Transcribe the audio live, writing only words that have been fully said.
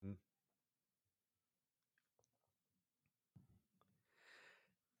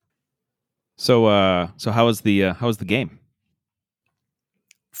So how was the game?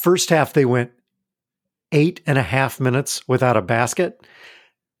 First half, they went 8.5 minutes without a basket.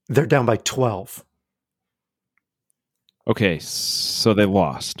 They're down by 12. Okay, so they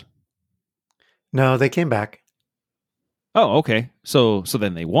lost. No, they came back. Oh, okay. So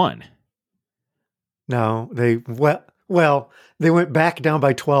then they won. No, they went back down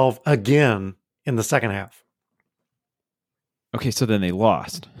by 12 again in the second half. Okay, so then they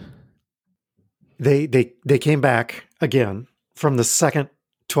lost. They came back again from the second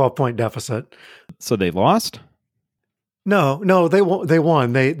 12-point deficit. So they lost? No, they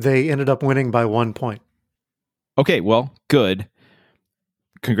won. They ended up winning by 1 point. Okay, well, good.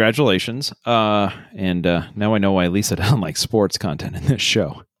 Congratulations. And now I know why Lisa doesn't like sports content in this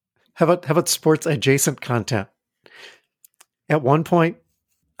show. How about sports adjacent content? At one point,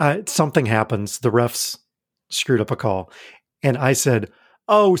 something happens. The refs screwed up a call. And I said,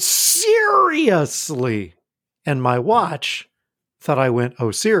 "Oh, seriously?" And my watch thought I went, "Oh,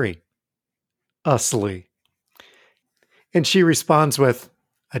 Siri, usly." And she responds with,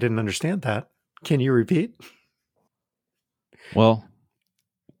 "I didn't understand that. Can you repeat?" Well,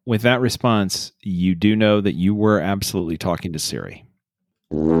 with that response, you do know that you were absolutely talking to Siri.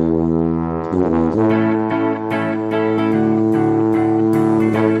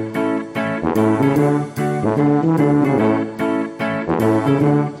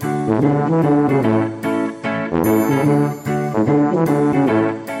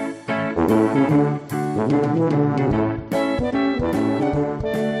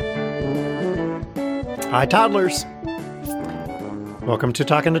 Hi, toddlers. Welcome to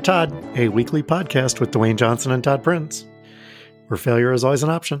Talking to Todd, a weekly podcast with Dwayne Johnson and Todd Prince, where failure is always an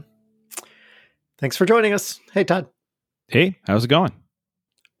option. Thanks for joining us. Hey, Todd. Hey, how's it going?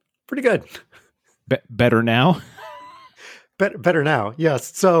 Pretty good. Better now? Better now,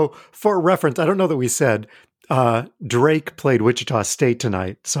 yes. So for reference, I don't know that we said, Drake played Wichita State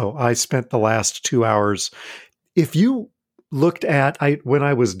tonight, so I spent the last 2 hours. If you looked at, when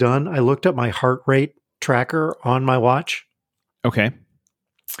I was done, I looked at my heart rate tracker on my watch. Okay.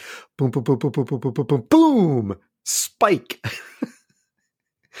 Boom, boom, boom, boom, boom, boom, boom, boom, boom, boom, spike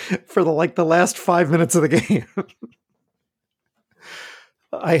for the last 5 minutes of the game.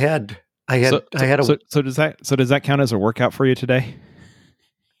 So does that count as a workout for you today?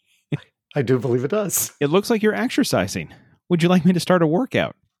 I do believe it does. It looks like you're exercising. Would you like me to start a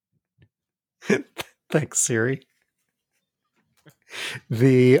workout? Thanks, Siri.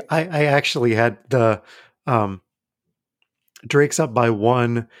 I actually had the Drake's up by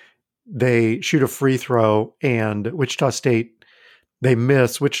 1. They shoot a free throw and Wichita State, they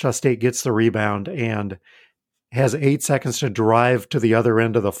miss. Wichita State gets the rebound and has 8 seconds to drive to the other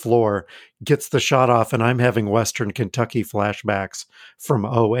end of the floor, gets the shot off, and I'm having Western Kentucky flashbacks from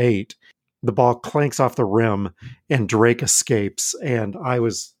 2008. The ball clanks off the rim and Drake escapes. And I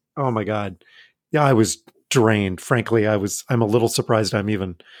was, oh my God. Yeah, I was drained. Frankly, I'm a little surprised I'm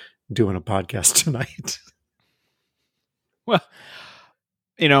even doing a podcast tonight. Well,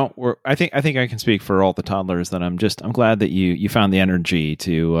 I think I can speak for all the toddlers that I'm glad that you found the energy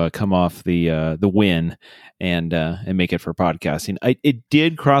to come off the win and make it for podcasting. It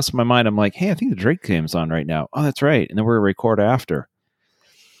did cross my mind. I'm like, hey, I think the Drake game's on right now. Oh, that's right. And then we're gonna record after.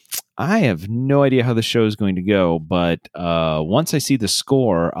 I have no idea how the show is going to go, but once I see the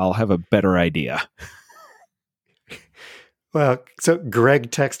score, I'll have a better idea. Well, so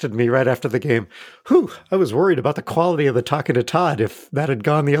Greg texted me right after the game. I was worried about the quality of the Talking to Todd if that had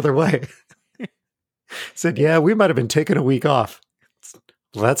gone the other way. Said, yeah, we might have been taking a week off.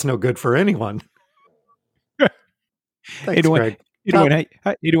 Well, that's no good for anyone. Thanks, Greg. How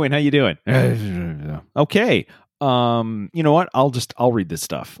you doing? How you doing? Okay. You know what? I'll read this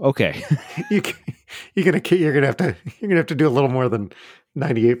stuff. Okay. You're gonna have to do a little more than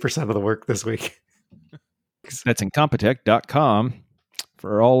 98% of the work this week. That's Incompetech.com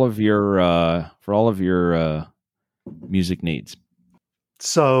for all of your music needs.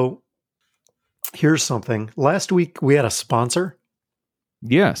 So here's something. Last week we had a sponsor.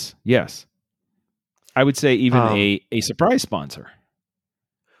 Yes. I would say even a surprise sponsor.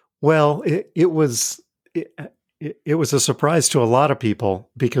 Well, it was a surprise to a lot of people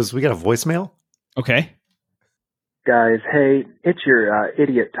because we got a voicemail. Okay. Guys, hey, it's your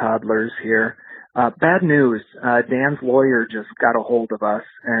idiot toddlers here. Bad news. Dan's lawyer just got a hold of us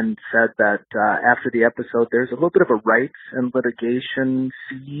and said that after the episode, there's a little bit of a rights and litigation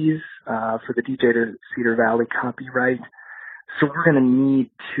fees for the DJ to Cedar Valley copyright. So we're gonna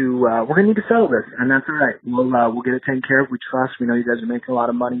need to settle this, and that's all right. We'll get it taken care of. We trust. We know you guys are making a lot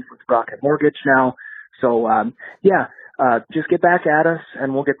of money with Rocket Mortgage now. So just get back at us,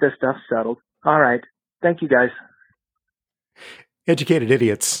 and we'll get this stuff settled. All right. Thank you, guys. Educated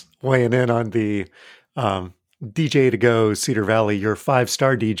Idiots weighing in on the DJ to go Cedar Valley, your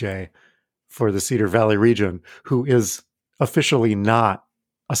 5-star DJ for the Cedar Valley region, who is officially not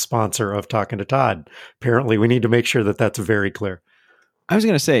a sponsor of Talking to Todd. Apparently, we need to make sure that that's very clear. I was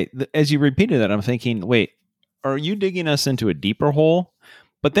going to say, as you repeated that, I'm thinking, wait, are you digging us into a deeper hole?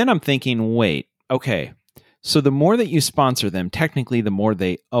 But then I'm thinking, wait, okay, so the more that you sponsor them, technically the more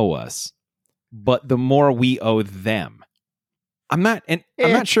they owe us, but the more we owe them. I'm not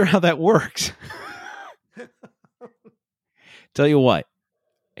sure how that works. Tell you what,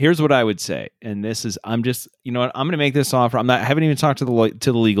 here's what I would say, and this is, I'm just, you know what, I'm going to make this offer. I haven't even talked to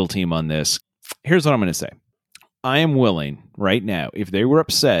the legal team on this. Here's what I'm going to say. I am willing right now, if they were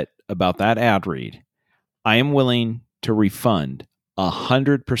upset about that ad read, I am willing to refund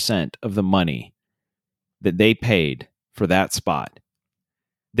 100% of the money that they paid for that spot.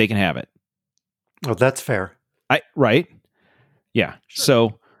 They can have it. Oh, that's fair. Right? Yeah.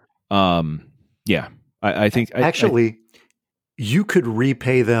 Sure. So, yeah, I think actually, you could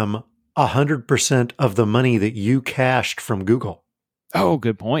repay them 100% of the money that you cashed from Google. Oh,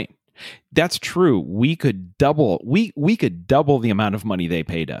 good point. That's true. We could double. We could double the amount of money they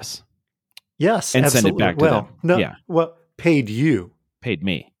paid us. Yes, and absolutely. Send it back to them. No, yeah. Well, paid you. Paid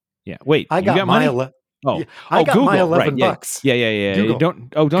me. Yeah. Wait, I got my money? I got Google, my $11 right, bucks. Yeah. Google.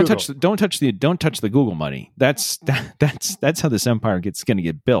 Don't touch the Google money. That's how this empire going to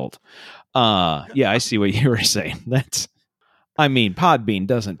get built. Yeah, I see what you were saying. Podbean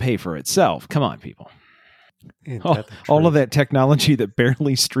doesn't pay for itself. Come on, people. All of that technology that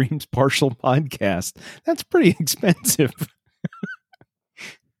barely streams partial podcasts. That's pretty expensive.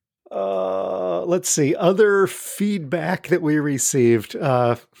 Let's see. Other feedback that we received.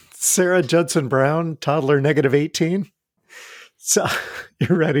 Sarah Judson Brown, toddler -18. So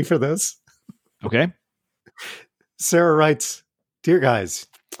you ready for this? Okay. Sarah writes, "Dear guys,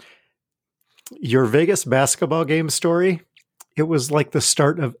 your Vegas basketball game story, it was like the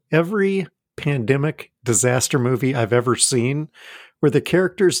start of every pandemic disaster movie I've ever seen, where the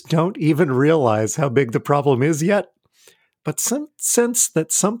characters don't even realize how big the problem is yet, but sense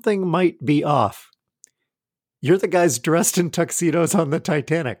that something might be off. You're the guys dressed in tuxedos on the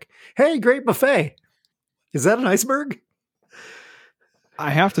Titanic. Hey, great buffet. Is that an iceberg?" I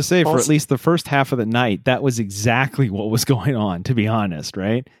have to say, for at least the first half of the night, that was exactly what was going on, to be honest,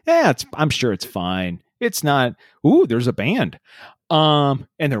 right? Yeah, I'm sure it's fine. It's not, ooh, there's a band. And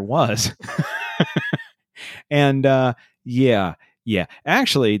there was. And yeah.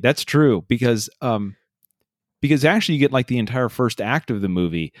 Actually, that's true, because actually you get like the entire first act of the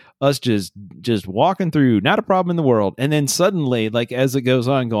movie, us just walking through, not a problem in the world. And then suddenly, like as it goes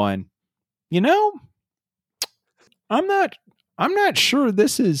on, going, I'm not sure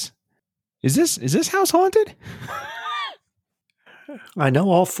this is this house haunted? I know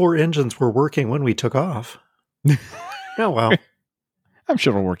all 4 engines were working when we took off. Oh, well. I'm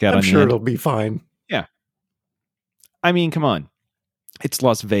sure it'll work out. I'm sure it'll be fine. Yeah. I mean, come on. It's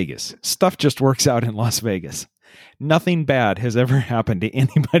Las Vegas. Stuff just works out in Las Vegas. Nothing bad has ever happened to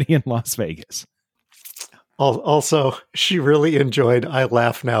anybody in Las Vegas. Also, she really enjoyed "I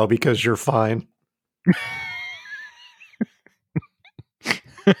laugh now because you're fine."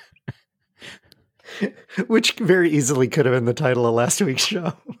 Which very easily could have been the title of last week's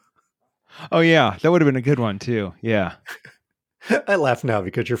show. Oh, yeah. That would have been a good one, too. Yeah. I laugh now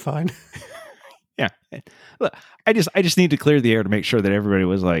because you're fine. Yeah. Look, I just need to clear the air to make sure that everybody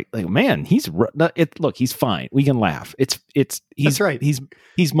was like, man, look, he's fine. We can laugh. That's right.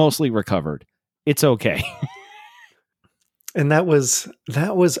 He's mostly recovered. It's okay. And that was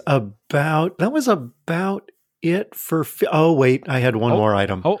about it for. Oh wait, I had one more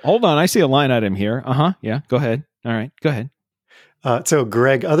item. Hold on, I see a line item here. Yeah, go ahead. All right, go ahead. So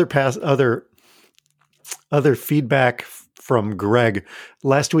Greg, other feedback from Greg.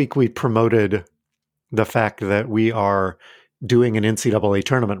 Last week we promoted the fact that we are doing an NCAA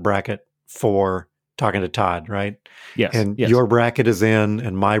tournament bracket for Talking to Todd, right? Yes. And yes. Your bracket is in,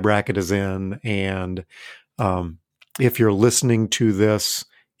 and my bracket is in, and if you're listening to this,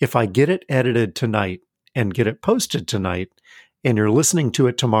 if I get it edited tonight and get it posted tonight, and you're listening to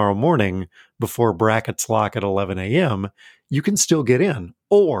it tomorrow morning before brackets lock at 11 a.m., you can still get in.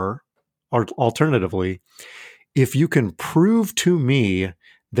 Or alternatively, if you can prove to me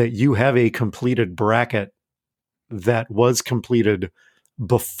that you have a completed bracket that was completed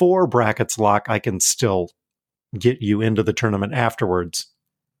before brackets lock, I can still get you into the tournament afterwards.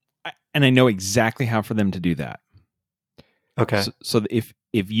 And I know exactly how for them to do that. Okay. So if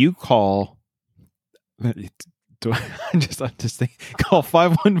you call, I'm just thinking, call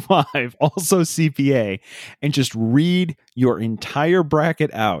 515, also CPA, and just read your entire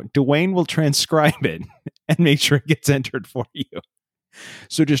bracket out. Dwayne will transcribe it and make sure it gets entered for you.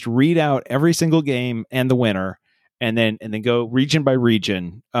 So just read out every single game and the winner, and then go region by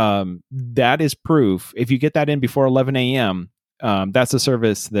region. That is proof. If you get that in before 11 a.m., that's a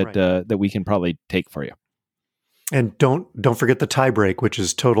service that that we can probably take for you. And don't forget the tie break, which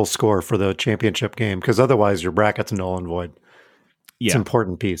is total score for the championship game, because otherwise your bracket's null and void. It's an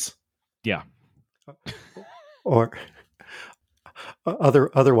important piece. Yeah. Or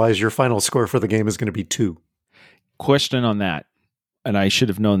otherwise your final score for the game is going to be 2. Question on that. And I should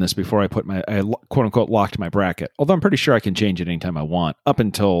have known this before I quote unquote locked my bracket. Although I'm pretty sure I can change it anytime I want up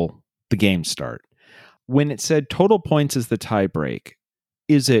until the games start. When it said total points is the tie break,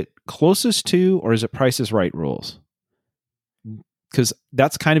 is it closest to, or is it Price is Right rules? Because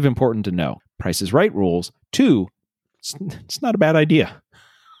that's kind of important to know. Price is Right rules. 2, it's not a bad idea.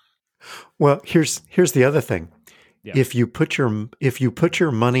 Well, here's the other thing. Yeah. If you put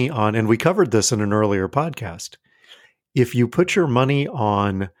your money on, and we covered this in an earlier podcast, if you put your money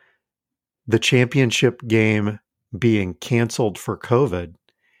on the championship game being canceled for COVID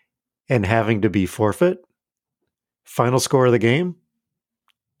and having to be forfeit, final score of the game,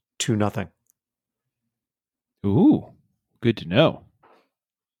 2-0. Ooh, good to know.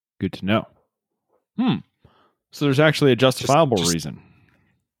 Good to know. So there's actually a justifiable reason.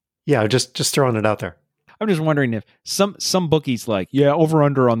 Yeah, just throwing it out there. I'm just wondering if some bookies like, over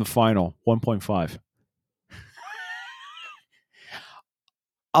under on the final 1.5.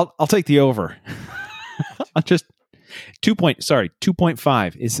 I'll take the over. I'll just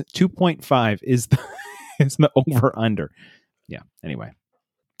 2.5 is 2.5 is the over under. Yeah. Anyway,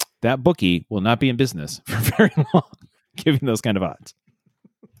 that bookie will not be in business for very long, giving those kind of odds.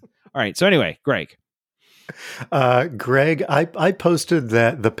 All right. So anyway, Greg, I posted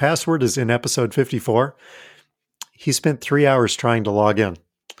that the password is in episode 54. He spent 3 hours trying to log in.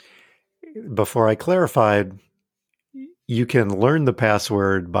 Before I clarified, you can learn the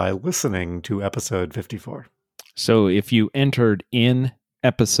password by listening to episode 54. So if you entered in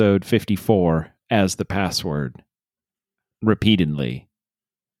episode 54 as the password repeatedly,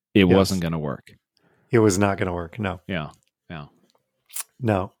 it wasn't going to work. It was not going to work. No. Yeah.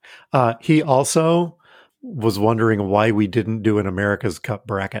 No. He also was wondering why we didn't do an America's Cup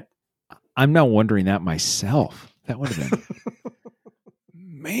bracket. I'm now wondering that myself. That would have been,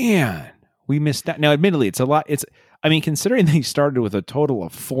 man, we missed that. Now, admittedly, it's a lot. Considering they started with a total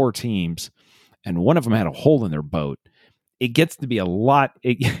of 4 teams and one of them had a hole in their boat, it gets to be a lot.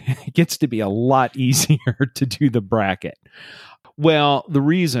 It gets to be a lot easier to do the bracket. Well, the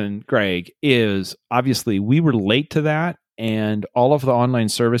reason, Greg, is obviously we were late to that, and all of the online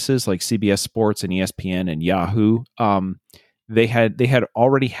services like CBS Sports and ESPN and Yahoo, they had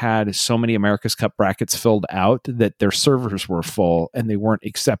already had so many America's Cup brackets filled out that their servers were full, and they weren't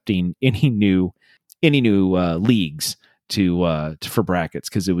accepting any new leagues for brackets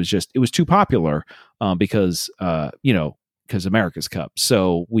because it was too popular because America's Cup.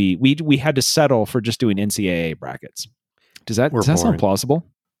 So we had to settle for just doing NCAA brackets. Does that sound plausible?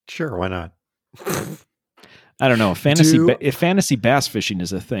 Sure, why not? I don't know. If fantasy bass fishing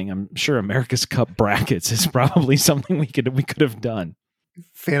is a thing, I'm sure America's Cup brackets is probably something we could have done.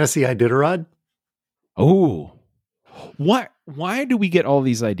 Fantasy Iditarod? Oh, what? Why do we get all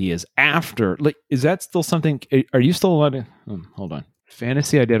these ideas after? Like, is that still something? Are you still allowed to? Hold on.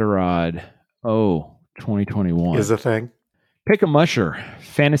 Fantasy Iditarod. 2021 is a thing. Pick a musher.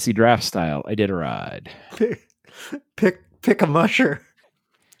 Fantasy draft style Iditarod. Pick a musher.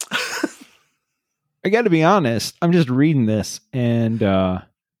 I got to be honest. I'm just reading this, and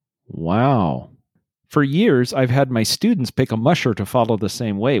wow. For years, I've had my students pick a musher to follow the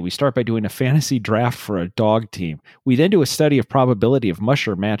same way. We start by doing a fantasy draft for a dog team. We then do a study of probability of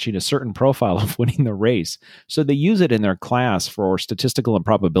musher matching a certain profile of winning the race. So they use it in their class for statistical and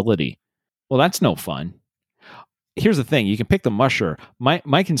probability. Well, that's no fun. Here's the thing. You can pick the musher.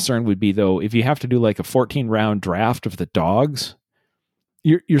 My concern would be, though, if you have to do like a 14-round draft of the dogs,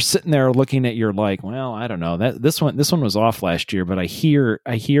 you're sitting there looking at like, well, I don't know, this one was off last year, but I hear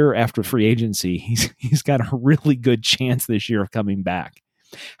after free agency he's got a really good chance this year of coming back.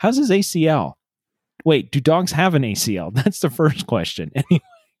 How's his ACL? Wait, do dogs have an ACL? That's the first question. Anyway,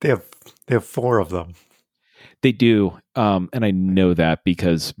 they have 4 of them. They do, and I know that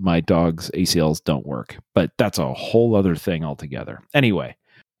because my dog's ACLs don't work, but that's a whole other thing altogether. Anyway,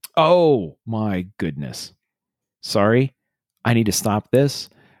 oh my goodness, sorry. I need to stop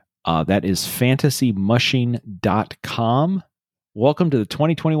this. That is fantasymushing.com. Welcome to the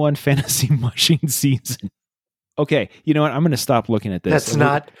 2021 fantasy mushing season. Okay, you know what? I'm going to stop looking at this.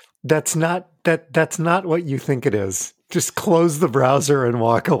 That's not what you think it is. Just close the browser and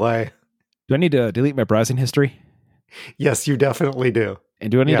walk away. Do I need to delete my browsing history? Yes, you definitely do. And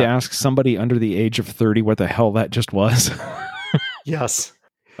do I need to ask somebody under the age of 30 what the hell that just was? Yes.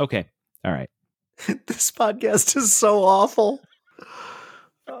 Okay. All right. This podcast is so awful.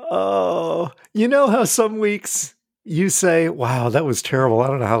 Oh, you know how some weeks you say, wow, that was terrible. I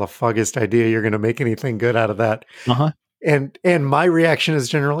don't know how the fuckest idea you're going to make anything good out of that. Uh-huh. And my reaction is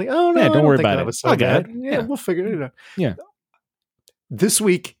generally, oh, no, don't worry about that it. was so bad. Yeah, we'll figure it out. Yeah. This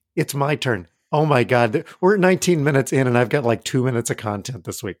week, it's my turn. Oh my God. We're 19 minutes in and I've got like 2 minutes of content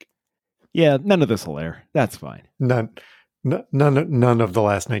this week. Yeah, none of this will air. That's fine. None of the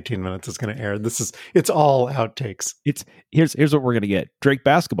last 19 minutes is going to air. It's all outtakes. Here's what we're going to get. Drake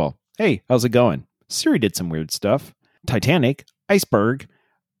basketball. Hey, how's it going? Siri did some weird stuff. Titanic, iceberg.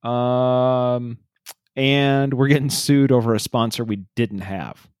 And we're getting sued over a sponsor we didn't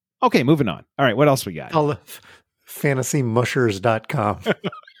have. Okay, moving on. All right, what else we got? FantasyMushers.com.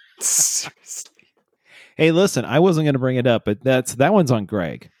 Seriously. Hey, listen, I wasn't going to bring it up, but that one's on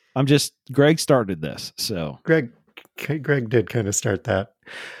Greg. Greg started this, so. Greg did kind of start that.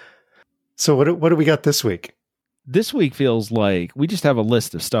 So what do we got this week? This week feels like we just have a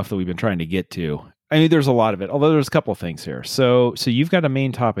list of stuff that we've been trying to get to. I mean, there's a lot of it, although there's a couple of things here. So you've got a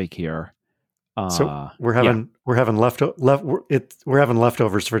main topic here. So we're having leftovers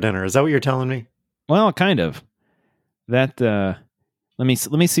for dinner. Is that what you're telling me? Well, kind of. That let me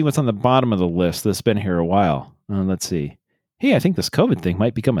see what's on the bottom of the list that's been here a while. Let's see. Hey, I think this COVID thing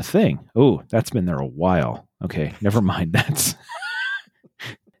might become a thing. Oh, that's been there a while. Okay, never mind. That's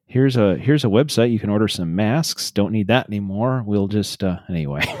here's a website you can order some masks. Don't need that anymore. We'll just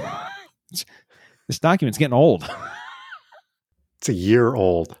anyway. This document's getting old. It's a year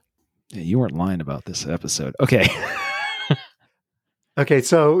old. Yeah, you weren't lying about this episode. Okay. Okay,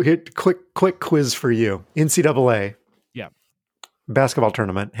 so here, quick quiz for you. NCAA. Yeah. Basketball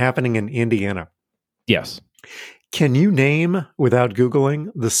tournament happening in Indiana. Yes. Can you name, without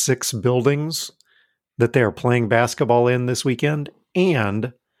Googling, the 6 buildings that they are playing basketball in this weekend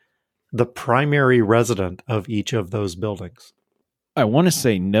and the primary resident of each of those buildings? I want to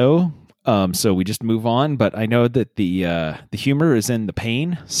say no. So we just move on, but I know that the humor is in the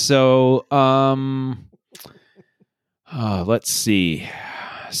pain. So let's see.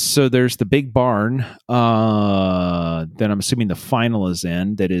 So there's the big barn that I'm assuming the final is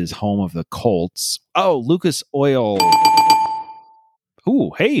in, that is home of the Colts. Oh, Lucas Oil.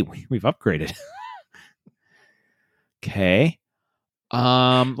 Ooh, hey, we've upgraded. Okay.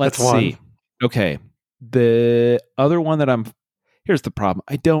 Let's see. Okay. The other one that here's the problem.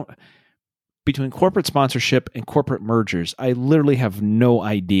 Between corporate sponsorship and corporate mergers, I literally have no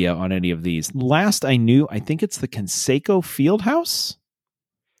idea on any of these. Last I knew, I think it's the Conseco Fieldhouse,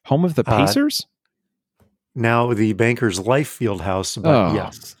 home of the Pacers. Now the Bankers Life Fieldhouse, but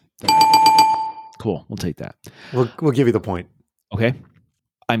yes. Cool. We'll take that. We'll give you the point. Okay.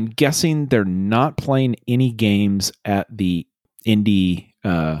 I'm guessing they're not playing any games at the Indy,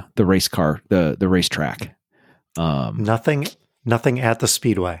 the race car, the racetrack. Nothing at the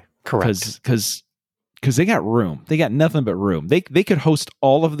Speedway. Correct. Because they got room. They got nothing but room. They could host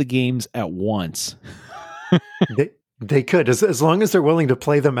all of the games at once. They could, as long as they're willing to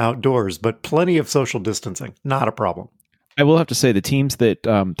play them outdoors, but plenty of social distancing. Not a problem. I will have to say the teams that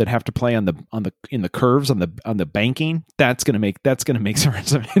have to play in the curves on the banking, that's gonna make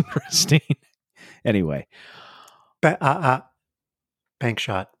some interesting. Anyway. Bank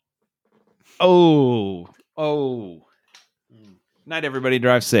shot. Oh. Night, everybody.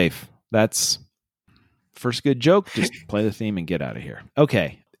 Drive safe. That's first good joke. Just play the theme and get out of here.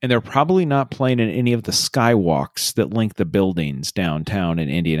 Okay. And they're probably not playing in any of the skywalks that link the buildings downtown in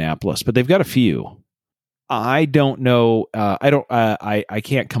Indianapolis, but they've got a few. I don't know. I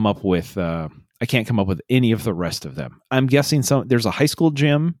can't come up with any of the rest of them. I'm guessing there's a high school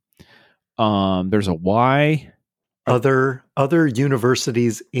gym. There's a Y. Other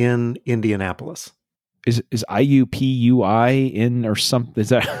universities in Indianapolis. Is IUPUI in or something? Is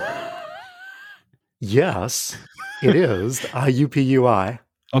that? Yes, it is IUPUI.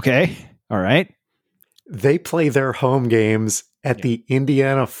 Okay. All right. They play their home games at the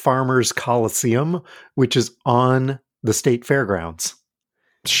Indiana Farmers Coliseum, which is on the state fairgrounds.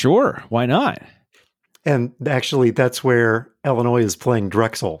 Sure. Why not? And actually, that's where Illinois is playing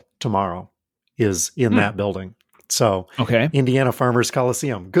Drexel tomorrow, is in that building. So, okay. Indiana Farmers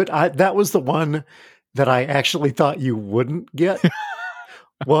Coliseum. Good. That was the one that I actually thought you wouldn't get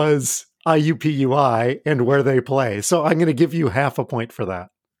was IUPUI and where they play. So I'm going to give you half a point for that.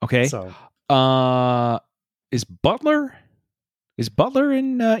 Okay. So Is Butler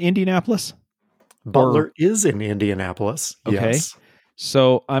in Indianapolis? Butler is in Indianapolis. Okay. Yes.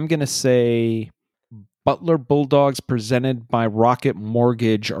 So I'm going to say Butler Bulldogs presented by Rocket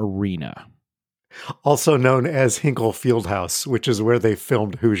Mortgage Arena. Also known as Hinkle Fieldhouse, which is where they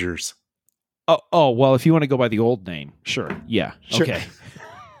filmed Hoosiers. Oh, well, if you want to go by the old name, sure. Yeah. Sure. Okay.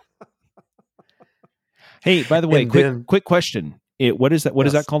 Hey, by the way, quick question. What is that? What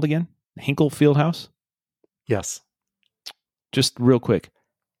is that called again? Hinkle Fieldhouse? Yes. Just real quick.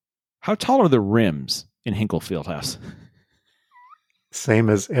 How tall are the rims in Hinkle Fieldhouse? Same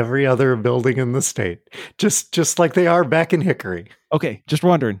as every other building in the state. Just like they are back in Hickory. Okay, just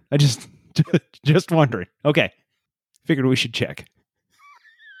wondering. Just wondering. Okay. Figured we should check.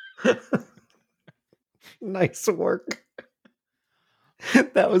 Nice work.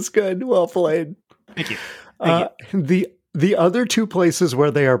 That was good. Well played. Thank you. The other two places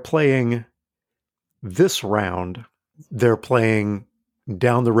where they are playing this round, they're playing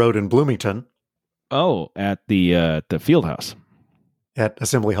down the road in Bloomington. Oh, at the field house. At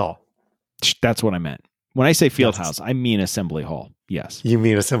Assembly Hall. That's what I meant. When I say field house, I mean Assembly Hall. Yes. You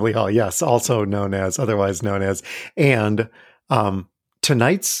mean Assembly Hall. Yes. Otherwise known as. And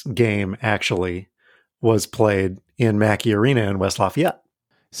tonight's game actually was played in Mackey Arena in West Lafayette.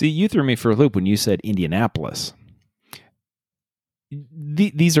 See, you threw me for a loop when you said Indianapolis.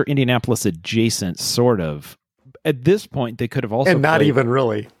 These are Indianapolis adjacent, sort of. At this point, they could have also and not played, even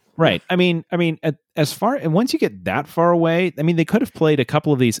really. Right. I mean, as far and once you get that far away, I mean, they could have played a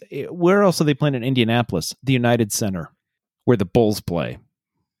couple of these. Where else are they playing in Indianapolis? The United Center, where the Bulls play.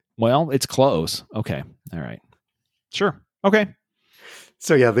 Well, it's close. Okay. All right. Sure. Okay.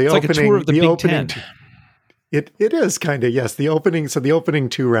 So yeah, it's like a tour of the Big Ten. It is kind of, yes. The opening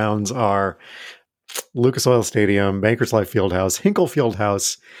two rounds are Lucas Oil Stadium, Bankers Life Fieldhouse, Hinkle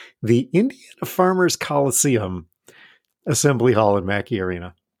Fieldhouse, the Indiana Farmers Coliseum, Assembly Hall, and Mackey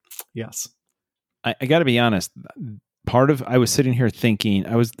Arena. Yes. I got to be honest. I was sitting here thinking,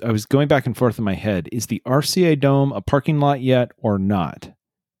 I was going back and forth in my head. Is the RCA Dome a parking lot yet or not?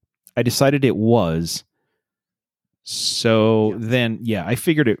 I decided it was. So then, yeah, I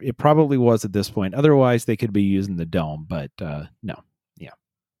figured it probably was at this point. Otherwise, they could be using the dome, but no. Yeah.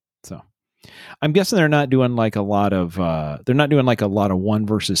 So I'm guessing they're not doing like a lot of 1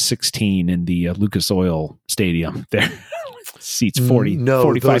 versus 16 in the Lucas Oil Stadium. There seats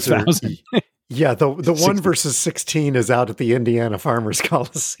 45,000. Yeah, the 1 versus 16 is out at the Indiana Farmers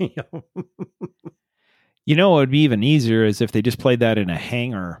Coliseum. You know, what would be even easier is if they just played that in a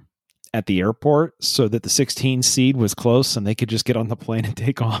hangar at the airport so that the 16 seed was close and they could just get on the plane and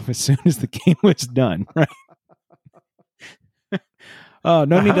take off as soon as the game was done, right? Oh,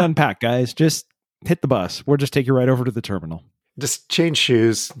 no need to unpack, guys. Just hit the bus. We'll just take you right over to the terminal. Just change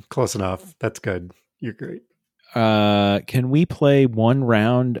shoes. Close enough. That's good. You're great. Can we play one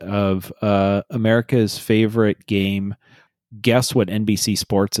round of America's favorite game? Guess what NBC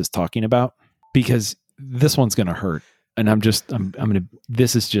Sports is talking about? Because this one's going to hurt. And you're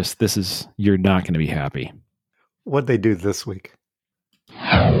not going to be happy. What'd they do this week?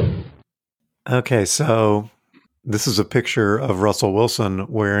 Okay, so this is a picture of Russell Wilson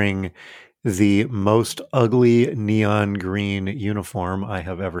wearing the most ugly neon green uniform I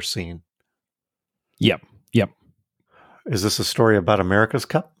have ever seen. Yep. Is this a story about America's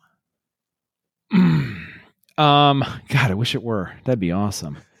Cup? God, I wish it were. That'd be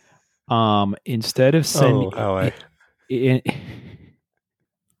awesome. Instead of sending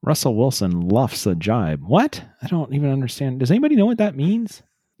Russell Wilson luffs a jibe. What? I don't even understand. Does anybody know what that means?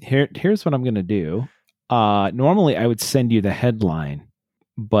 Here's what I'm going to do. Normally I would send you the headline,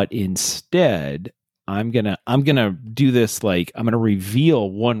 but instead I'm going to do this. Like, I'm going to reveal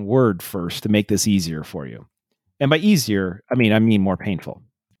one word first to make this easier for you. And by easier, I mean more painful.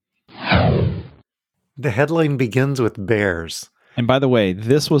 The headline begins with bears. And by the way,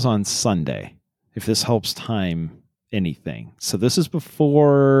 this was on Sunday, if this helps time anything. So this is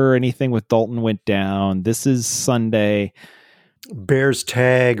before anything with Dalton went down. This is Sunday. Bears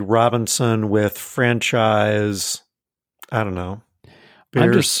tag Robinson with franchise. I don't know.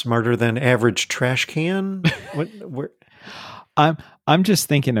 Bears smarter than average trash can. I'm just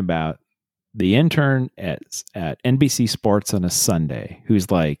thinking about the intern at NBC Sports on a Sunday who's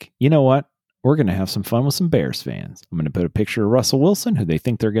like, you know what? We're going to have some fun with some Bears fans. I'm going to put a picture of Russell Wilson, who they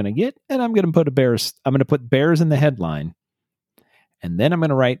think they're going to get, and I'm going to put Bears in the headline. And then I'm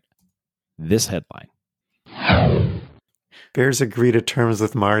going to write this headline. Bears agree to terms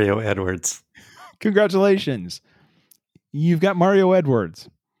with Mario Edwards. Congratulations. You've got Mario Edwards,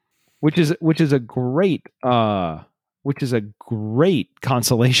 which is a great which is a great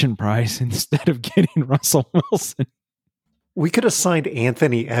consolation prize instead of getting Russell Wilson. We could have signed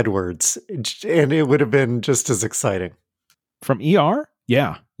Anthony Edwards, and it would have been just as exciting. From ER?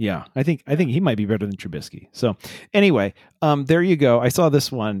 Yeah. I think he might be better than Trubisky. So anyway, there you go. I saw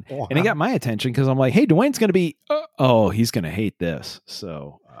this one, and it got my attention because I'm like, hey, Dwayne's going to be, he's going to hate this.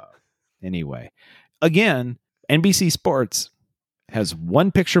 So anyway, again, NBC Sports has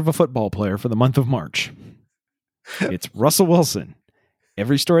one picture of a football player for the month of March. It's Russell Wilson.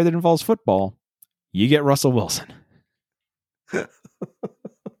 Every story that involves football, you get Russell Wilson.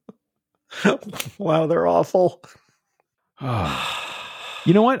 Wow, they're awful.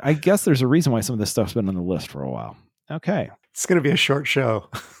 You know what? I guess there's a reason why some of this stuff's been on the list for a while. Okay. It's going to be a short show.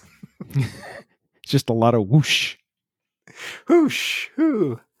 It's just a lot of whoosh. Whoosh.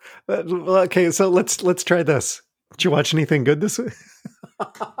 Whoo. Okay, so let's try this. Did you watch anything good this week?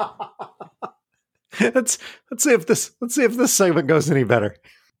 let's see if this segment goes any better.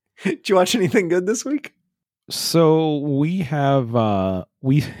 Did you watch anything good this week? So we have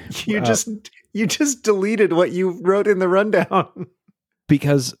you just deleted what you wrote in the rundown.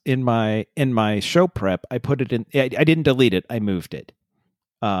 Because in my show prep, I put it in. I didn't delete it. I moved it.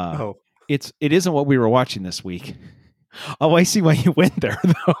 It isn't what we were watching this week. Oh, I see why you went there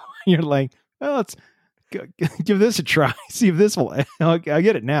though. You're like, oh, let's give this a try. See if this will. I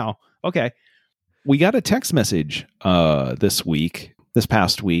get it now. Okay, we got a text message this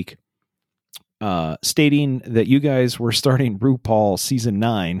past week, stating that you guys were starting RuPaul season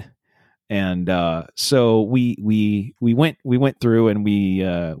 9. And so we went through and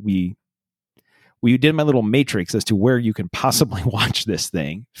we did my little matrix as to where you can possibly watch this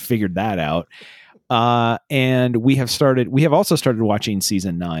thing, figured that out. And we have also started watching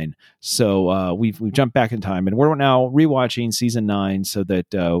season 9. So we've jumped back in time and we're now rewatching season 9 so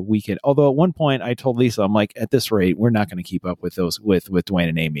that we can, although at one point I told Lisa, I'm like, at this rate, we're not going to keep up with those with Dwayne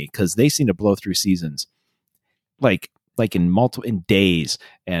and Amy because they seem to blow through seasons like in days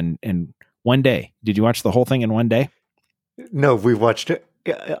and one day. Did you watch the whole thing in one day? No, we watched it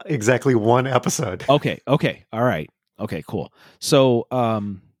exactly one episode. Okay. All right. Okay, cool. So,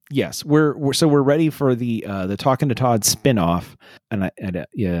 yes, we're ready for the Talking to Todd spinoff, and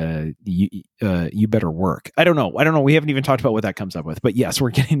you better work. I don't know. We haven't even talked about what that comes up with, but yes, we're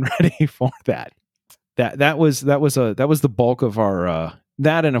getting ready for that. That was the bulk of our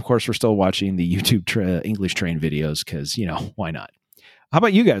that, and of course, we're still watching the YouTube English Train videos because why not? How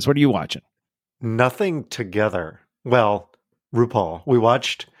about you guys? What are you watching? Nothing together. Well, RuPaul. We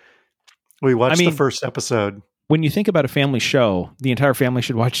watched the first episode. When you think about a family show, the entire family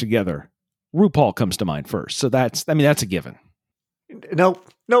should watch together. RuPaul comes to mind first. So that's a given. Nope,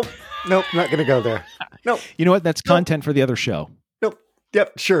 not going to go there. Nope. You know what? That's content for the other show. Nope.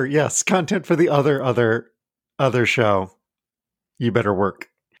 Yep, sure. Yes, content for the other show. You better work.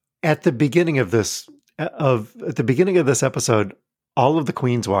 At the beginning of this episode, all of the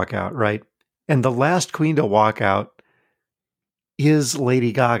queens walk out, right? And the last queen to walk out is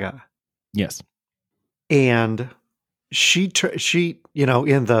Lady Gaga. Yes. And she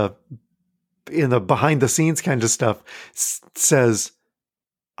in the behind the scenes kind of stuff says,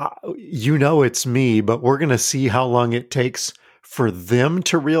 it's me, but we're going to see how long it takes for them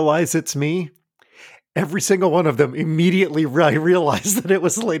to realize it's me. Every single one of them immediately realized that it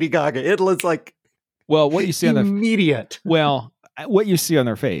was Lady Gaga. It was like, well, what you see immediate. What you see on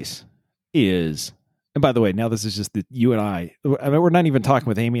their face is, and by the way, now this is just you and I mean, we're not even talking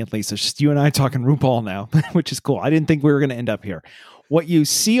with Amy and Lisa. It's just you and I talking RuPaul now, which is cool. I didn't think we were going to end up here. What you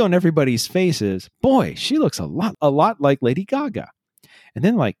see on everybody's face is, boy, she looks a lot like Lady Gaga. And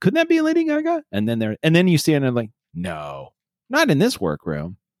then like, couldn't that be Lady Gaga? And then you see it and like, no, not in this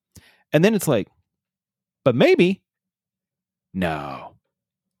workroom. And then it's like, but maybe, no,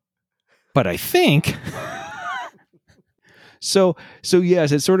 but I think. So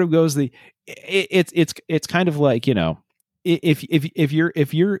yes, it sort of goes it's kind of like, if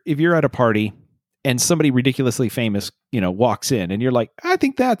you're at a party and somebody ridiculously famous, walks in and you're like, I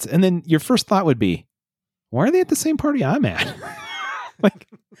think and then your first thought would be, why are they at the same party I'm at? Like,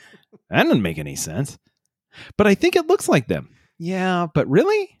 that doesn't make any sense. But I think it looks like them. Yeah, but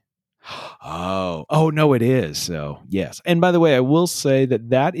really? Oh no, it is. So yes. And by the way, I will say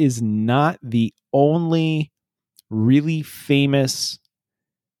that is not the only really famous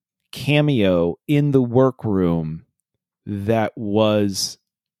cameo in the workroom that was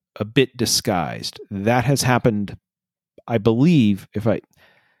a bit disguised. That has happened, I believe,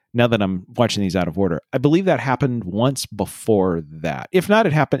 now that I'm watching these out of order, I believe that happened once before that. If not,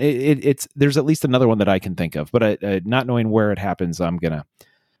 it happened. There's at least another one that I can think of, but not knowing where it happens, I'm gonna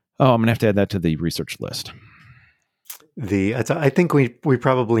have to add that to the research list. I think we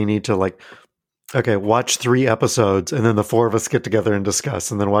probably need to watch 3 episodes and then the 4 of us get together and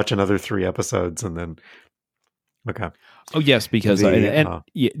discuss, and then watch another 3 episodes and then. Okay. Oh yes, because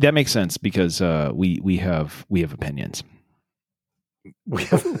that makes sense because we have opinions. We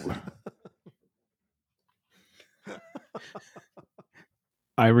have.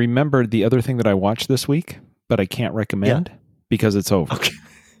 I remembered the other thing that I watched this week, but I can't recommend because it's over.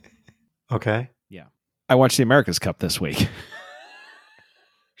 Okay. Yeah. I watched the America's Cup this week.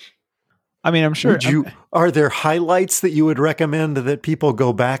 I mean, I'm sure. Are there highlights that you would recommend that people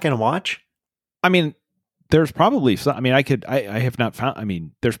go back and watch? I mean, there's probably some. I mean, I have not found. I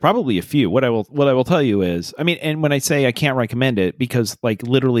mean, there's probably a few. What I will tell you is, I mean, and when I say I can't recommend it, because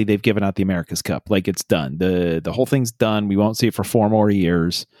literally they've given out the America's Cup, it's done. The whole thing's done. We won't see it for 4 more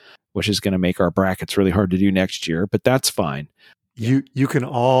years, which is going to make our brackets really hard to do next year. But that's fine. You can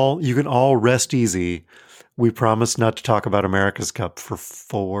all rest easy. We promise not to talk about America's Cup for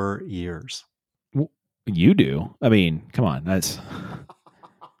 4 years. You do. I mean, come on. That's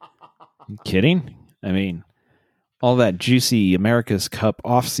you kidding. I mean, all that juicy America's Cup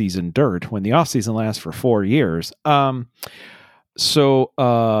off-season dirt when the off-season lasts for 4 years. Because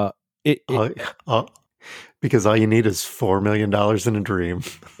all you need is $4 million in a dream.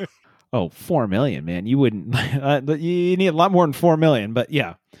 Oh, 4 million, man. You wouldn't, you need a lot more than 4 million, but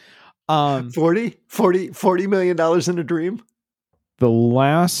yeah. $40 million in a dream. The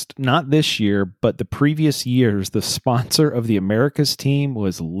last, not this year, but the previous years, the sponsor of the America's team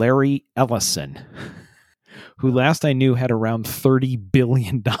was Larry Ellison, who last I knew had around $30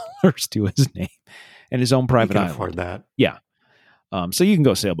 billion to his name and his own private island. Afford that. Yeah. So you can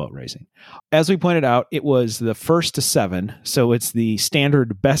go sailboat racing. As we pointed out, it was the 1st to 7, so it's the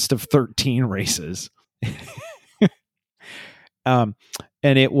standard best of 13 races.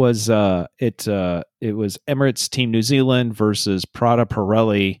 And it was Emirates Team New Zealand versus Prada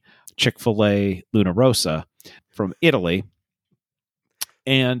Pirelli Chick-fil-A Luna Rossa from Italy,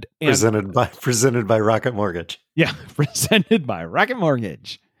 and presented by Rocket Mortgage. Yeah, presented by Rocket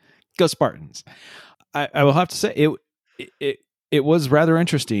Mortgage. Go Spartans! I will have to say it was rather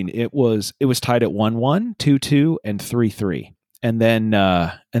interesting. It was tied at 1-1, 2-2, and 3-3, and then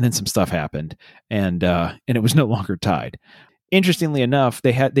some stuff happened, and it was no longer tied. Interestingly enough,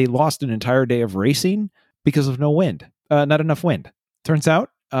 they lost an entire day of racing because of no wind, not enough wind. Turns out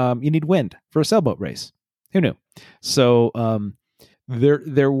you need wind for a sailboat race. Who knew? So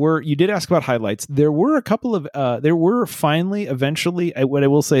there were. You did ask about highlights. There were a couple of. There were finally, eventually. What I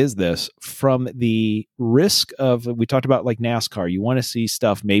will say is this: from the risk of, we talked about NASCAR, you want to see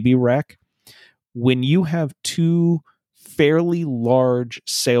stuff maybe wreck. When you have 2 fairly large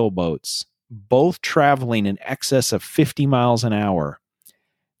sailboats, both traveling in excess of 50 miles an hour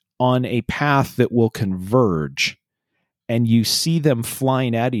on a path that will converge, and you see them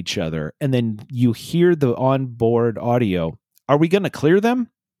flying at each other, and then you hear the onboard audio, are we going to clear them?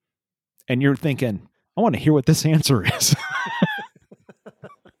 And you're thinking, I want to hear what this answer is.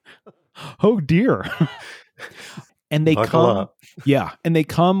 Oh dear. And they and they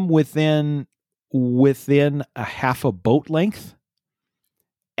come within a half a boat length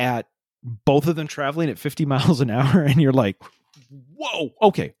at both of them traveling at 50 miles an hour. And you're like, whoa,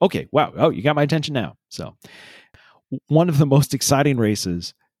 okay. Wow. Oh, you got my attention now. So one of the most exciting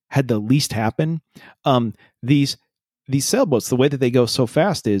races had the least happen. These sailboats, the way that they go so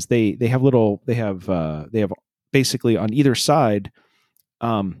fast is they have basically on either side,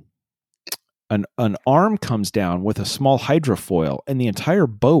 an arm comes down with a small hydrofoil, and the entire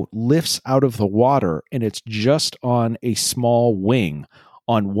boat lifts out of the water, and it's just on a small wing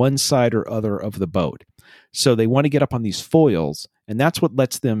on one side or other of the boat. So they want to get up on these foils, and that's what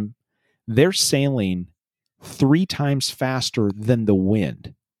lets them, they're sailing 3 times faster than the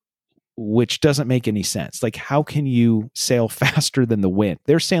wind, which doesn't make any sense. How can you sail faster than the wind?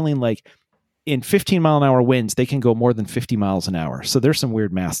 They're sailing in 15 mile an hour winds, they can go more than 50 miles an hour. So there's some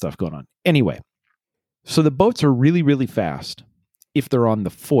weird math stuff going on. Anyway, so the boats are really, really fast if they're on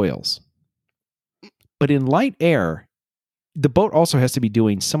the foils. But in light air, the boat also has to be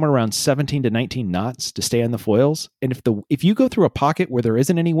doing somewhere around 17 to 19 knots to stay on the foils. And if you go through a pocket where there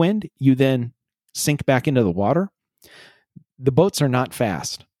isn't any wind, you then sink back into the water. The boats are not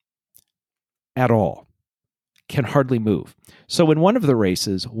fast at all, can hardly move. So in one of the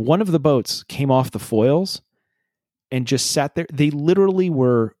races, one of the boats came off the foils and just sat there. They literally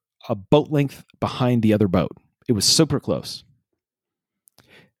were a boat length behind the other boat. It was super close.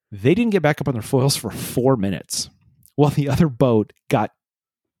 They didn't get back up on their foils for 4 minutes, while the other boat got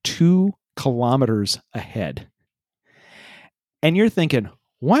 2 kilometers ahead. And you're thinking,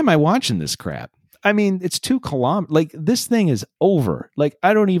 why am I watching this crap? I mean, it's 2 kilometers. Like, this thing is over. Like,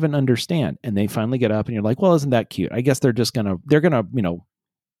 I don't even understand. And they finally get up and you're like, well, isn't that cute? I guess they're going to,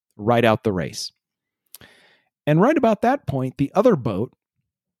 ride out the race. And right about that point, the other boat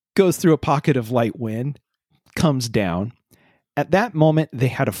goes through a pocket of light wind, comes down. At that moment, they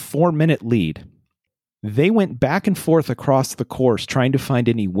had a 4-minute lead. They went back and forth across the course trying to find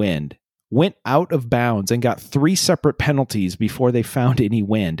any wind, went out of bounds and got 3 separate penalties before they found any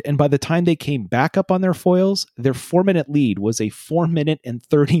wind. And by the time they came back up on their foils, their 4-minute lead was a 4-minute and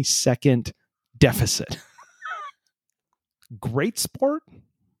 30-second deficit. Great sport?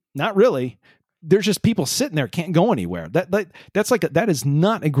 Not really. There's just people sitting there, can't go anywhere. That is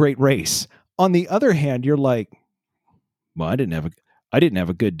not a great race. On the other hand, you're like, well, I didn't have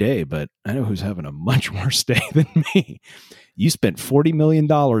a good day, but I know who's having a much worse day than me. You spent $40 million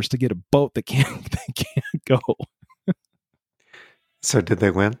to get a boat that can't go. So did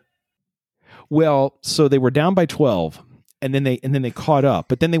they win? Well, so they were down by 12, and then they caught up,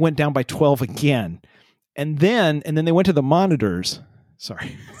 but then they went down by 12 again. And then they went to the monitors.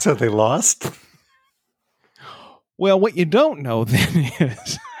 Sorry. So they lost? Well, what you don't know then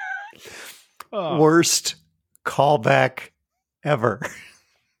is worst callback ever.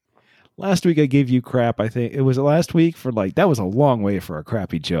 Last week I gave you crap. I think it was last week for that was a long way for a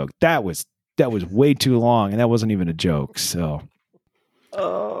crappy joke. That was way too long, and that wasn't even a joke. So,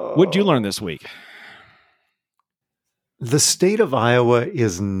 what'd you learn this week? The state of Iowa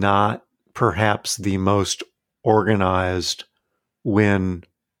is not perhaps the most organized when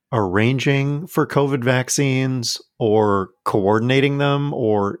arranging for COVID vaccines or coordinating them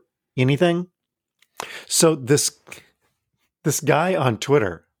or anything. So this guy on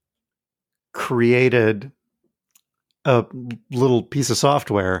Twitter created a little piece of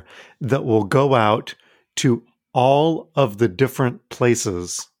software that will go out to all of the different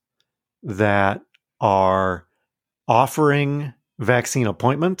places that are offering vaccine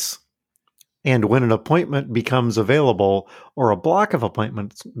appointments. And when an appointment becomes available or a block of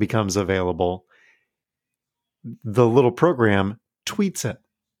appointments becomes available, the little program tweets it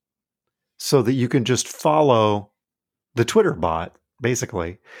so that you can just follow the Twitter bot,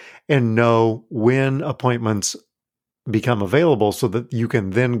 basically, and know when appointments become available so that you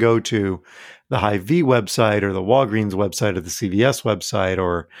can then go to the Hy-Vee website or the Walgreens website or the CVS website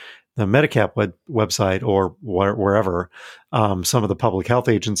or the Medicap website or wherever, some of the public health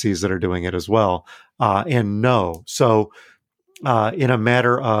agencies that are doing it as well, and know. So in a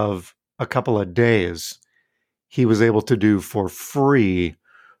matter of a couple of days, he was able to do for free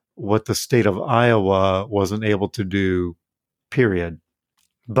what the state of Iowa wasn't able to do, period.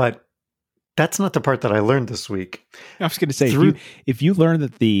 But that's not the part that I learned this week. I was going to say, if you learn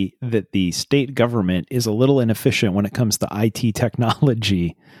that the state government is a little inefficient when it comes to IT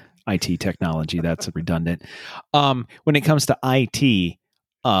technology, that's redundant. When it comes to IT,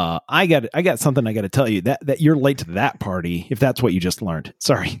 I got something I got to tell you that you're late to that party if that's what you just learned.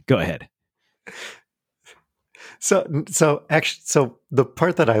 Sorry, go ahead. So the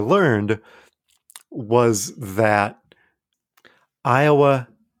part that I learned was that Iowa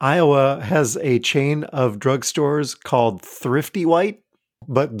has a chain of drugstores called Thrifty White,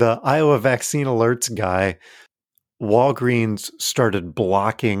 but the Iowa Vaccine Alerts guy, Walgreens, started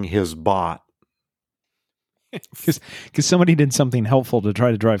blocking his bot. Because somebody did something helpful to try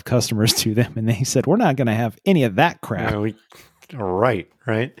to drive customers to them, and they said, we're not going to have any of that crap. Right.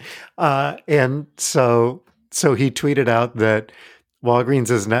 And so he tweeted out that Walgreens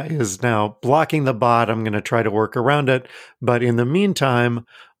is now blocking the bot. I'm going to try to work around it. But in the meantime,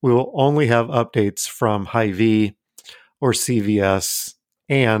 we will only have updates from Hy-Vee or CVS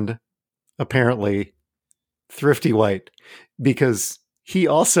and apparently Thrifty White, because he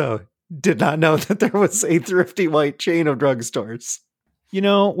also did not know that there was a Thrifty White chain of drugstores. You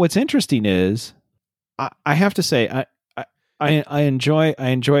know, what's interesting is I have to say, I enjoy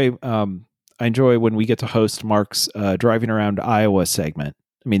when we get to host Mark's driving around Iowa segment.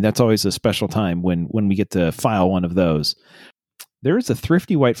 I mean, that's always a special time when we get to file one of those. There is a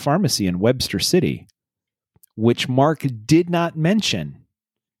Thrifty White pharmacy in Webster City, which Mark did not mention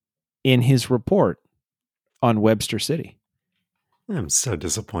in his report on Webster City. I'm so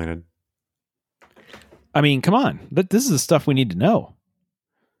disappointed. I mean, come on. This is the stuff we need to know.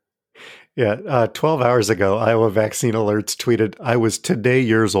 Yeah, 12 hours ago, Iowa Vaccine Alerts tweeted, I was today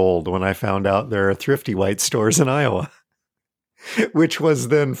years old when I found out there are Thrifty White stores in Iowa, which was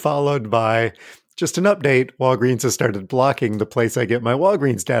then followed by just an update. Walgreens has started blocking the place I get my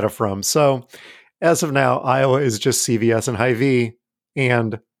Walgreens data from. So as of now, Iowa is just CVS and Hy-Vee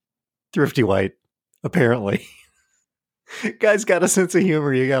and Thrifty White, apparently. Guy's got a sense of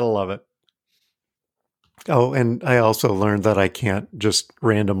humor. You got to love it. Oh, and I also learned that I can't just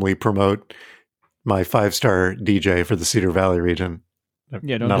randomly promote my 5-star DJ for the Cedar Valley region. I'm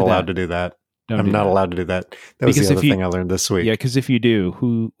Yeah, don't not do allowed that. to do that. Don't I'm do not that. allowed to do that. That was Because the if other you- thing I learned this week. Yeah, because if you do,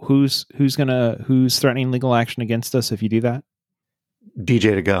 who's threatening legal action against us if you do that?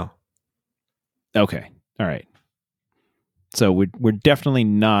 DJ to go. Okay, all right. So we're definitely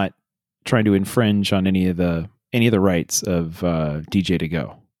not trying to infringe on any of the rights of DJ to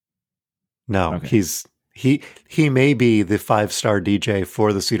go. No, Okay. he may be the 5-star DJ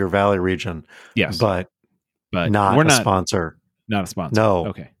for the Cedar Valley region, Yes, but not we're a not sponsor. not a sponsor. No.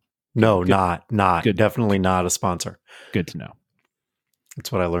 Okay. No, Good. not. Good. Definitely not a sponsor. Good to know.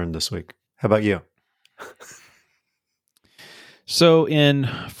 That's what I learned this week. How about you? So, in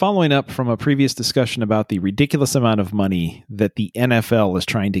following up from a previous discussion about the ridiculous amount of money that the NFL is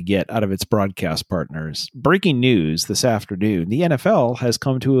trying to get out of its broadcast partners, breaking news this afternoon, the NFL has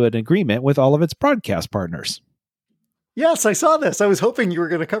come to an agreement with all of its broadcast partners. Yes, I saw this. I was hoping you were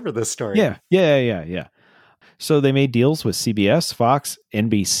going to cover this story. Yeah. So they made deals with CBS, Fox,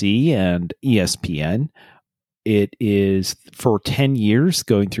 NBC, and ESPN. It is for 10 years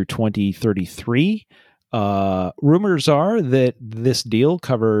going through 2033. Rumors are that this deal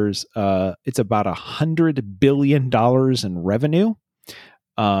covers it's about $100 billion in revenue,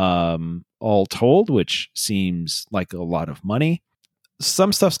 all told, which seems like a lot of money.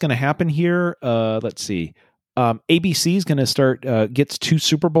 Some stuff's going to happen here. Let's see. ABC is going to start gets 2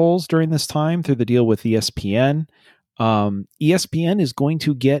 Super Bowls during this time through the deal with ESPN. ESPN is going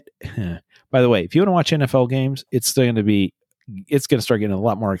to get. By the way, if you want to watch NFL games, it's going to start getting a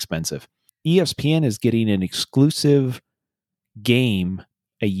lot more expensive. ESPN is getting an exclusive game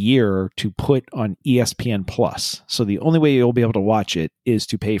a year to put on ESPN Plus. So the only way you'll be able to watch it is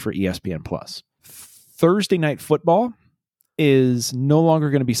to pay for ESPN Plus. Thursday Night Football is no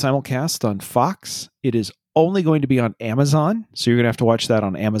longer going to be simulcast on Fox. It is only going to be on Amazon. So you're going to have to watch that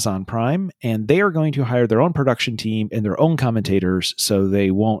on Amazon Prime. And they are going to hire their own production team and their own commentators. So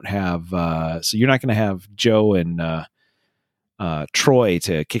they won't have, so you're not going to have Joe and Troy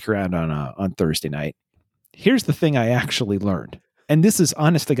to kick around on Thursday night. Here's the thing I actually learned. And this is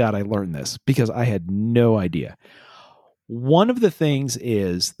honest to God, I learned this because I had no idea. One of the things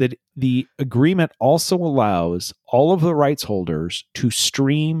is that the agreement also allows all of the rights holders to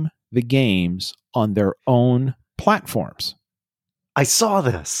stream the games on their own platforms. I saw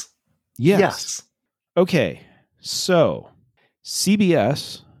this. Yes. Okay. So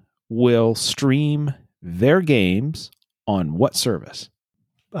CBS will stream their games on what service?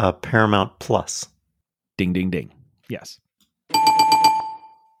 Paramount Plus. Ding, ding, ding. Yes.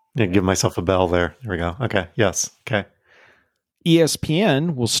 Yeah, give myself a bell there. There we go. Okay. Yes. Okay.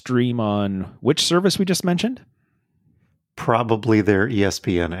 ESPN will stream on which service we just mentioned? Probably their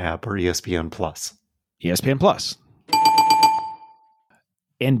ESPN app or ESPN Plus. ESPN Plus.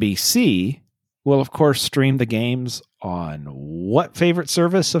 NBC will, of course, stream the games on what favorite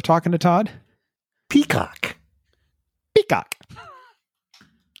service of Talking to Todd? Peacock. Peacock.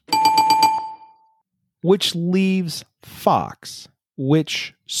 Which leaves Fox,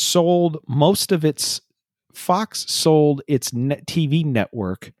 which sold most of its Fox sold its TV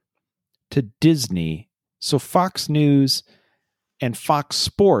network to Disney. So Fox News and Fox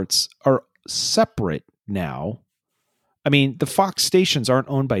Sports are separate now. I mean, the Fox stations aren't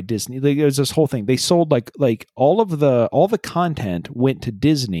owned by Disney. There's this whole thing. They sold like all the content went to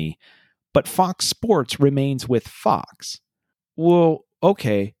Disney, but Fox Sports remains with Fox. Well,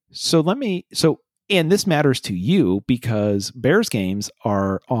 okay. And this matters to you because Bears games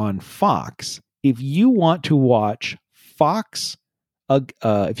are on Fox. If you want to watch Fox,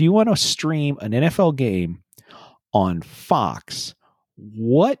 if you want to stream an NFL game on Fox,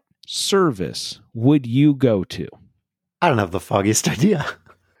 what service would you go to? I don't have the foggiest idea.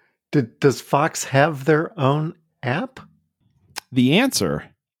 Does Fox have their own app? The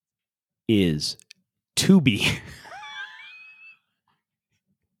answer is Tubi.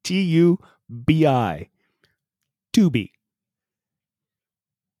 Tubi. Tubi.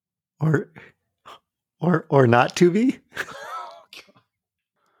 Or not Tubi?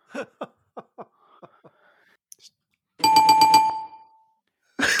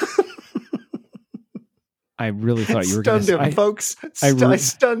 I really thought you were going to stunned him, folks. I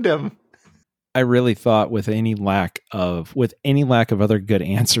stunned him. I really thought with any lack of other good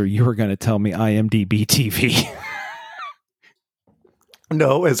answer, you were going to tell me IMDb TV.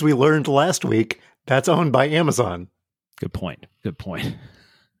 No, as we learned last week, that's owned by Amazon. Good point.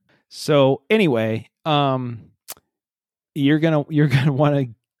 So anyway, you're gonna want to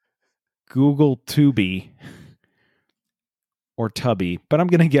Google Tubi or Tubby, but I'm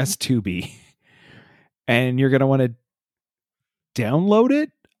gonna guess Tubi. and you're going to want to download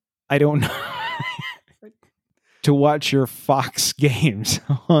it. I don't know. To watch your Fox games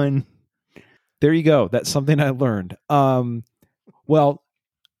on. There you go. That's something I learned. Well,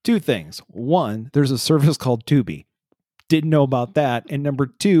 two things. One, there's a service called Tubi. Didn't know about that. And number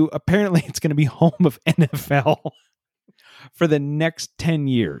two, apparently it's going to be home of NFL for the next 10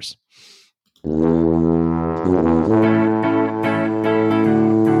 years.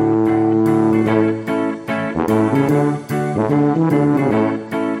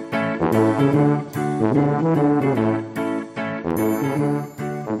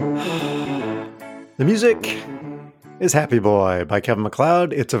 The music is Happy Boy by Kevin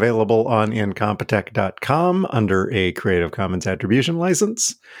MacLeod. It's available on incompetech.com under a Creative Commons Attribution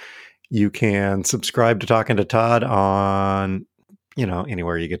license. You can subscribe to Talking to Todd on,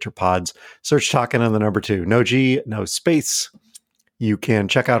 anywhere you get your pods. Search Talking on the number 2. No G, no space. You can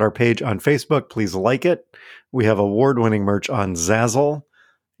check out our page on Facebook. Please like it. We have award-winning merch on Zazzle.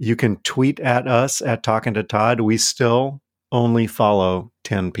 You can tweet at us at Talking to Todd. We still only follow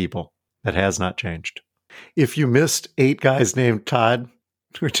 10 people. That has not changed. If you missed 8 Guys Named Todd,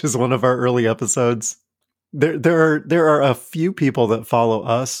 which is one of our early episodes, there are a few people that follow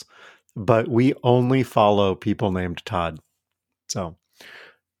us, but we only follow people named Todd. So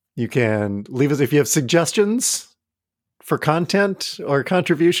you can leave us, if you have suggestions for content or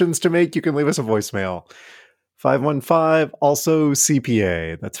contributions to make, you can leave us a voicemail. 515, also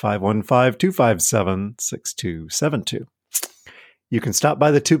CPA. That's 515-257-6272. You can stop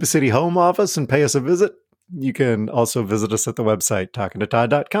by the Tuba City home office and pay us a visit. You can also visit us at the website,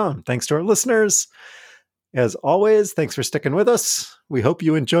 talkingtotodd.com. Thanks to our listeners. As always, thanks for sticking with us. We hope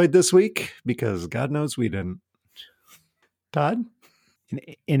you enjoyed this week, because God knows we didn't. Todd?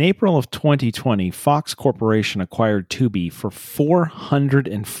 In April of 2020, Fox Corporation acquired Tubi for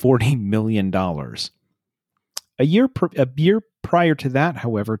 $440 million. A year prior to that,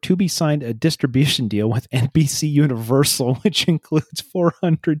 however, Tubi signed a distribution deal with NBC Universal, which includes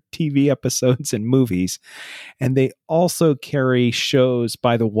 400 TV episodes and movies, and they also carry shows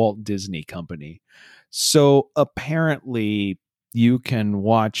by the Walt Disney Company. So apparently you can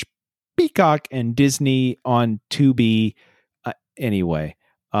watch Peacock and Disney on Tubi anyway.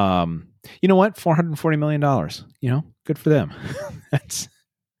 You know what? $440 million. Good for them. That's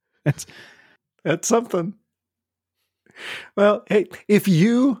something. Well, hey, if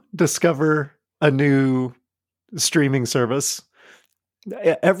you discover a new streaming service,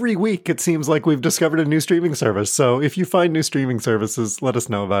 every week it seems like we've discovered a new streaming service. So if you find new streaming services, let us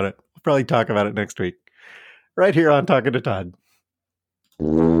know about it. We'll probably talk about it next week. Right here on Talking to Todd.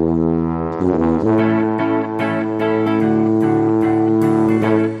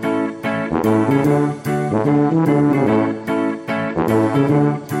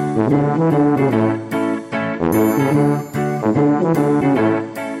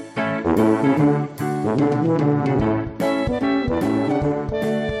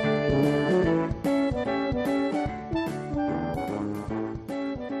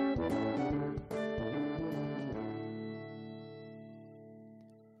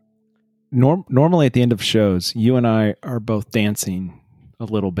 Normally at the end of shows, you and I are both dancing a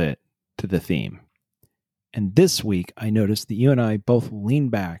little bit to the theme. And this week, I noticed that you and I both leaned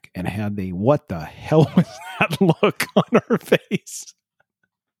back and had the "what the hell was that" look on our face.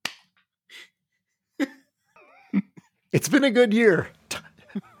 It's been a good year.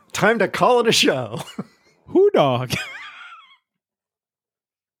 Time to call it a show. Who dog?